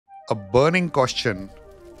A burning question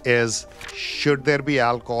is, should there be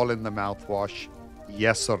alcohol in the mouthwash?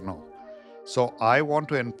 Yes or no? So I want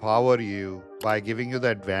to empower you by giving you the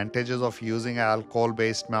advantages of using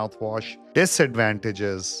alcohol-based mouthwash,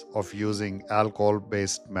 disadvantages of using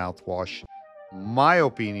alcohol-based mouthwash, my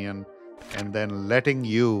opinion, and then letting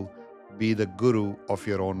you be the guru of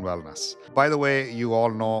your own wellness. By the way, you all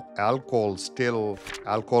know alcohol-based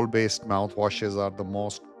mouthwashes are the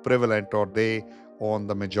most prevalent, or they own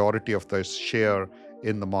the majority of the share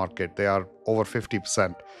in the market. They are over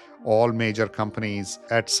 50%. All major companies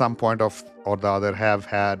at some point or the other have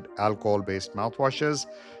had alcohol-based mouthwashes.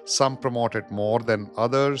 Some promote it more than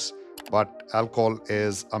others, but alcohol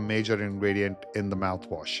is a major ingredient in the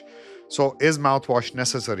mouthwash. So is mouthwash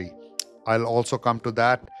necessary? I'll also come to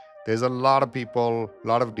that. There's a lot of people, a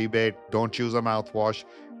lot of debate, don't use a mouthwash,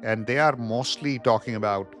 and they are mostly talking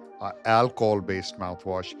about alcohol-based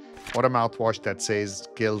mouthwash, or a mouthwash that says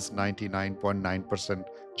kills 99.9%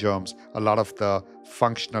 germs. A lot of the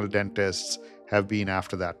functional dentists have been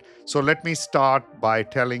after that. So let me start by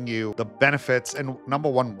telling you the benefits. And number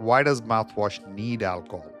one, why does mouthwash need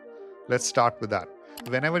alcohol? Let's start with that.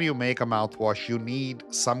 Whenever you make a mouthwash, you need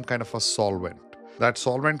some kind of a solvent. That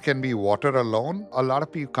solvent can be water alone. A lot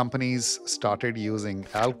of companies started using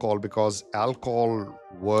alcohol because alcohol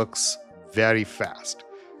works very fast.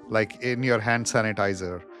 Like in your hand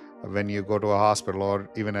sanitizer, when you go to a hospital or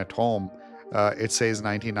even at home, it says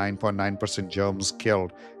 99.9% germs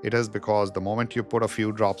killed. It is because the moment you put a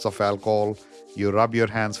few drops of alcohol, you rub your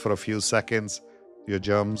hands for a few seconds, your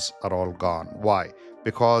germs are all gone. Why?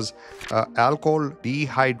 Because alcohol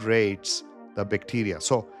dehydrates the bacteria.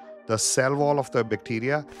 So the cell wall of the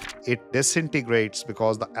bacteria, it disintegrates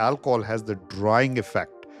because the alcohol has the drying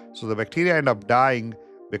effect. So the bacteria end up dying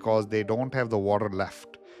because they don't have the water left.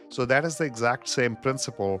 So that is the exact same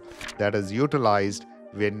principle that is utilized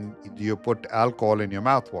when you put alcohol in your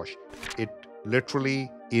mouthwash. It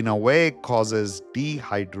literally, in a way, causes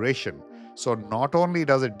dehydration. So not only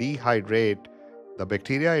does it dehydrate the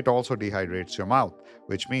bacteria, it also dehydrates your mouth,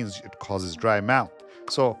 which means it causes dry mouth.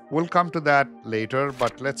 So we'll come to that later,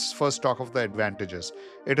 but let's first talk of the advantages.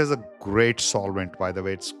 It is a great solvent, by the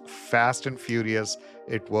way. It's fast and furious.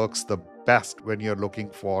 It works the best when you're looking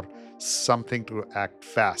for something to act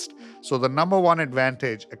fast. So the number one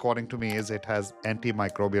advantage, according to me, is it has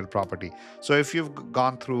antimicrobial property. So if you've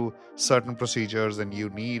gone through certain procedures and you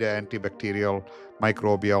need an antibacterial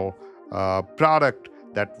microbial product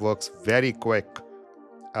that works very quick,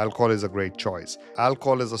 alcohol is a great choice.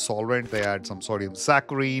 Alcohol is a solvent. They add some sodium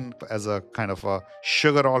saccharine as a kind of a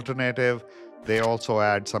sugar alternative. They also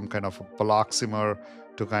add some kind of a poloximer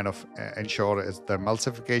to kind of ensure the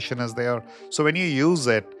emulsification is there. So when you use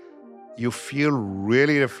it, you feel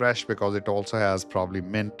really refreshed because it also has probably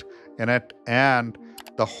mint in it. And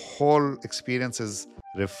the whole experience is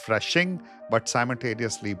refreshing, but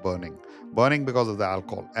simultaneously burning. Burning because of the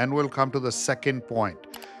alcohol. And we'll come to the second point.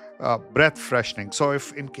 Breath freshening. So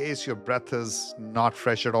if in case your breath is not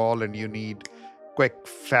fresh at all and you need quick,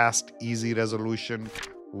 fast, easy resolution,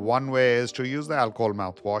 one way is to use the alcohol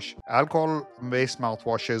mouthwash. Alcohol-based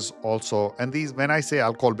mouthwashes also, and these, when I say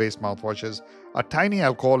alcohol-based mouthwashes, a tiny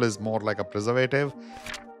alcohol is more like a preservative.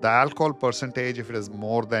 The alcohol percentage, if it is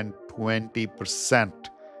more than 20%,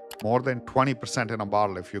 more than 20% in a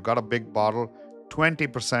bottle, if you got a big bottle,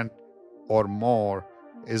 20% or more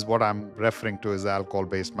is what I'm referring to as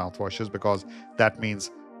alcohol-based mouthwashes, because that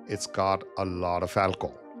means it's got a lot of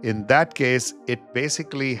alcohol. In that case, it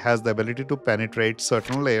basically has the ability to penetrate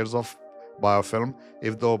certain layers of biofilm.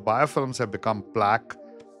 If the biofilms have become plaque,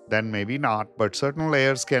 then maybe not, but certain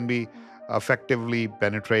layers can be effectively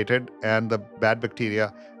penetrated, and the bad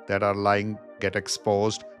bacteria that are lying get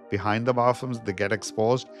exposed. Behind the biofilms, they get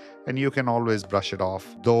exposed, and you can always brush it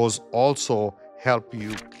off. Those also help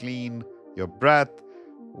you clean your breath,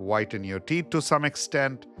 whiten your teeth to some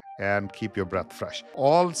extent, and keep your breath fresh.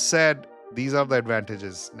 All said, these are the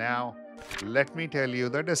advantages. Now, let me tell you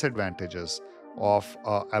the disadvantages of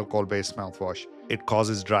alcohol-based mouthwash. It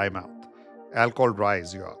causes dry mouth. Alcohol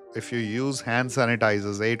dries you out. If you use hand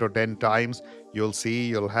sanitizers 8 or 10 times,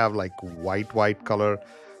 you'll have like white color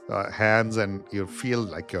hands, and you'll feel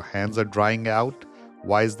like your hands are drying out.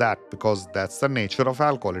 Why is that? Because that's the nature of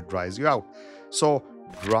alcohol. It dries you out. So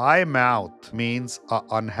dry mouth means an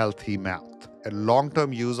unhealthy mouth. A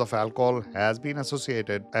long-term use of alcohol has been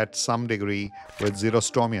associated at some degree with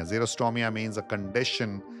xerostomia. Xerostomia means a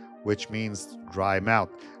condition which means dry mouth.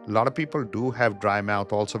 A lot of people do have dry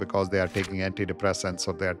mouth also because they are taking antidepressants,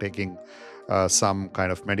 or they are taking some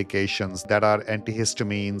kind of medications that are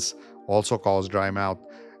antihistamines, also cause dry mouth.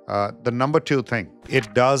 The number two thing,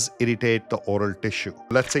 it does irritate the oral tissue.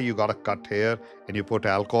 Let's say you got a cut here and you put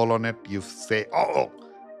alcohol on it, you say, oh,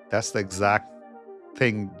 that's the exact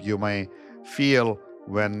thing you may feel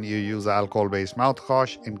when you use alcohol-based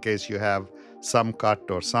mouthwash in case you have some cut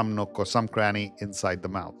or some nook or some cranny inside the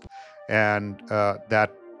mouth. And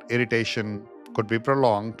that irritation could be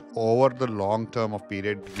prolonged over the long term of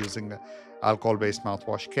period. Using alcohol-based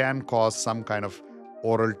mouthwash can cause some kind of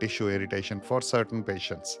oral tissue irritation for certain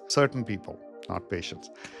patients, certain people, not patients.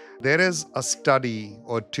 There is a study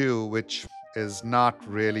or two which is not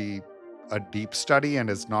really a deep study and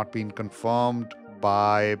has not been confirmed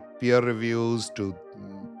by peer reviews to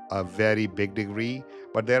a very big degree.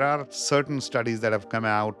 But there are certain studies that have come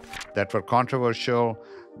out that were controversial,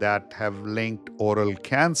 that have linked oral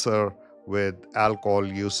cancer with alcohol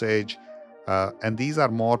usage. And these are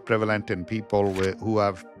more prevalent in people who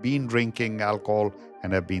have been drinking alcohol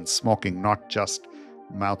and have been smoking, not just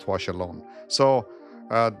mouthwash alone. So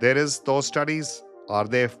there is those studies. Are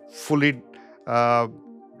they fully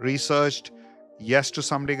researched? Yes, to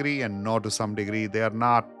some degree, and no, to some degree. They are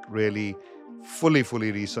not really fully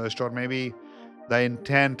researched, or maybe the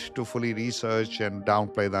intent to fully research and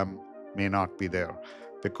downplay them may not be there,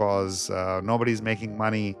 because nobody's making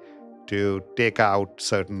money to take out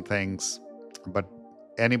certain things. But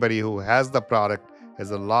anybody who has the product has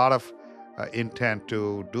a lot of intent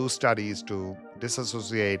to do studies to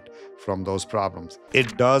disassociate from those problems.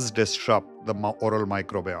 It does disrupt the oral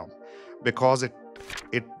microbiome because it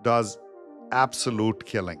does absolute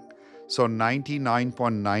killing. So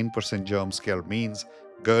 99.9% germ kill means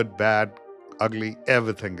good, bad, ugly,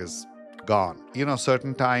 everything is gone.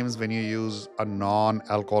 Certain times when you use a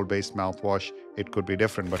non-alcohol based mouthwash, it could be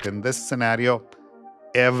different. But in this scenario,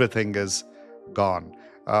 everything is gone.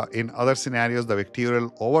 In other scenarios, the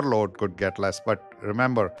bacterial overload could get less. But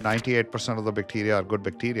remember, 98% of the bacteria are good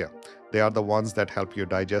bacteria. They are the ones that help you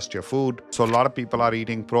digest your food. So a lot of people are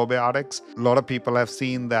eating probiotics. A lot of people have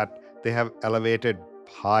seen that they have elevated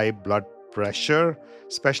high blood pressure,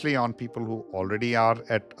 especially on people who already are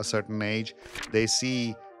at a certain age. They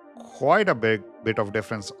see quite a big bit of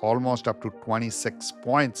difference, almost up to 26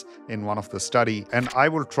 points in one of the study. And I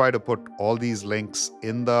will try to put all these links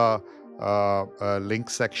in the link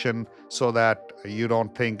section so that you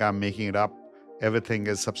don't think I'm making it up. Everything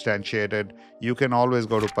is substantiated. You can always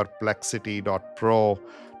go to perplexity.pro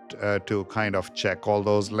to kind of check all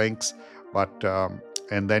those links, but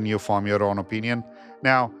and then you form your own opinion.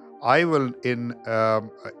 Now, I will in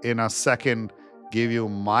a second give you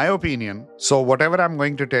my opinion. So whatever I'm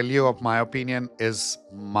going to tell you of my opinion is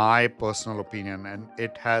my personal opinion, and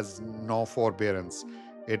it has no forbearance.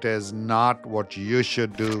 It is not what you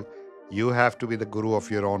should do. You have to be the guru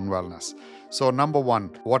of your own wellness. So number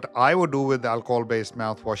one, what I would do with alcohol-based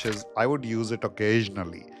mouthwashes, I would use it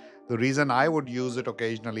occasionally. The reason I would use it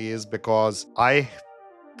occasionally is because I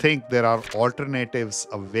think there are alternatives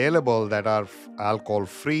available that are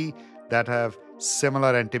alcohol-free, that have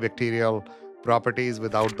similar antibacterial properties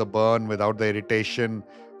without the burn, without the irritation,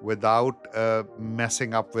 without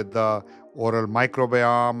messing up with the oral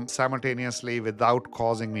microbiome, simultaneously without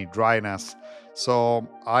causing me dryness. So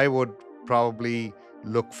I would probably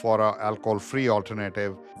look for an alcohol-free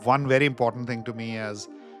alternative. One very important thing to me is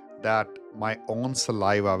that my own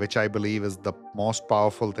saliva, which I believe is the most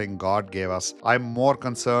powerful thing God gave us, I'm more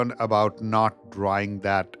concerned about not drying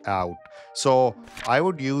that out. So I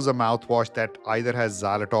would use a mouthwash that either has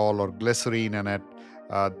xylitol or glycerine in it,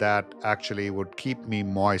 that actually would keep me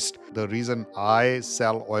moist. The reason I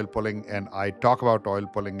sell oil pulling and I talk about oil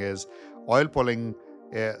pulling is oil pulling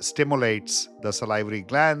stimulates the salivary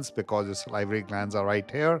glands, because the salivary glands are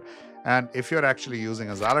right here. And if you're actually using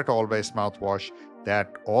a xylitol-based mouthwash,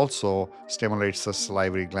 that also stimulates the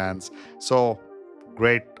salivary glands. So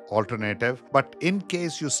great alternative. But in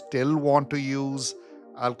case you still want to use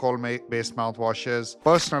alcohol-based mouthwashes,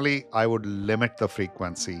 personally, I would limit the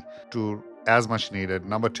frequency to as much needed.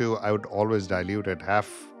 Number two, I would always dilute it,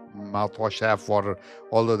 half mouthwash, half water,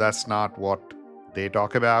 although that's not what they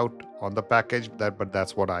talk about on the package, but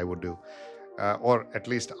that's what I would do. Or at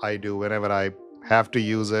least I do whenever I have to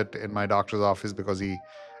use it in my doctor's office, because he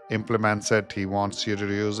implements it, he wants you to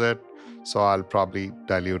use it. So I'll probably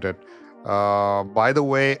dilute it. By the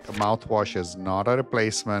way, mouthwash is not a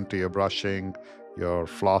replacement to your brushing, your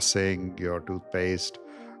flossing, your toothpaste,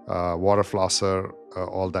 water flosser,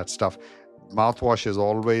 all that stuff. Mouthwash is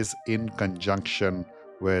always in conjunction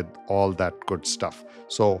with all that good stuff.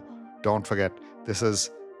 So don't forget, this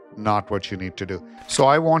is not what you need to do. So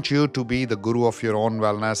I want you to be the guru of your own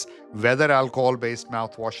wellness, whether alcohol-based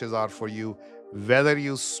mouthwashes are for you, whether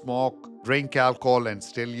you smoke, drink alcohol and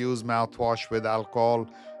still use mouthwash with alcohol,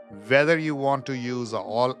 Whether you want to use a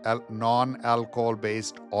all non-alcohol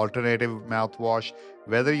based alternative mouthwash,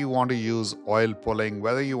 whether you want to use oil pulling,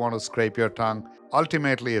 whether you want to scrape your tongue,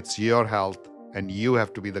 ultimately it's your health and you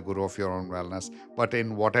have to be the guru of your own wellness. But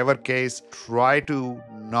in whatever case, try to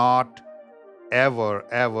not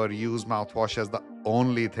ever use mouthwash as the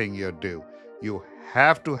only thing you do. You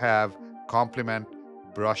have to have complement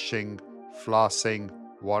brushing, flossing,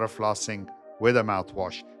 water flossing with a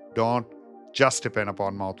mouthwash. Don't just depend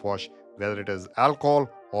upon mouthwash, whether it is alcohol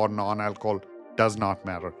or non-alcohol, does not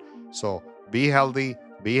matter. So be healthy,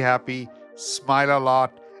 be happy, smile a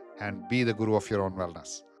lot, and be the guru of your own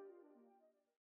wellness.